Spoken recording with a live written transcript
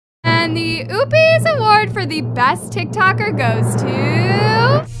And the Oopies award for the best TikToker goes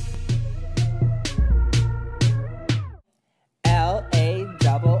to... Larray.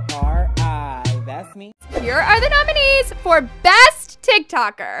 That's me. Here are the nominees for Best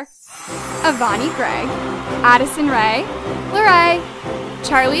TikToker. Avani Gray, Addison Rae, Larray,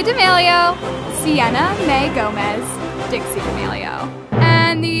 Charlie D'Amelio, Sienna Mae Gomez, Dixie D'Amelio.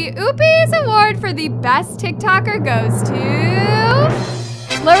 And the Oopies award for the best TikToker goes to...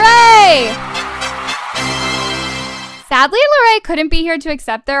 Larray! Sadly, Larray couldn't be here to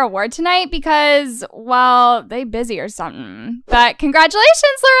accept their award tonight because, well, they busy or something. But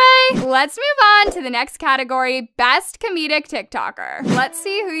congratulations, Larray! Let's move on to the next category, Best Comedic TikToker. Let's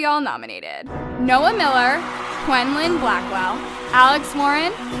see who y'all nominated. Noah Miller, Quenlin Blackwell, Alex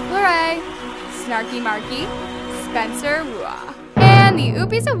Warren, Larray, Snarky Marky, Spencer Rua. And the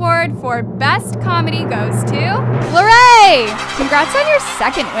Oopies award for Best Comedy goes to Larray! Congrats on your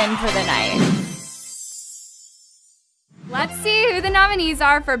second win for the night. Let's see who the nominees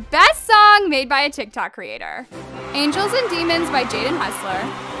are for Best Song Made by a TikTok Creator. Angels and Demons by Jaden Hustler,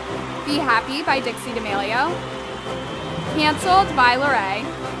 Be Happy by Dixie D'Amelio, Cancelled by Larray,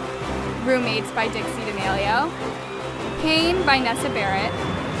 Roommates by Dixie D'Amelio, Pain by Nessa Barrett,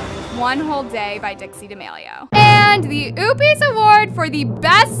 One Whole Day by Dixie D'Amelio. And the Oopies award for the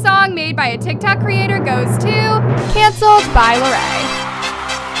Best Song Made by a TikTok Creator goes to Cancelled by Larray.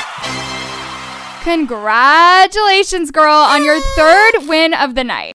 Congratulations, girl, on your third win of the night.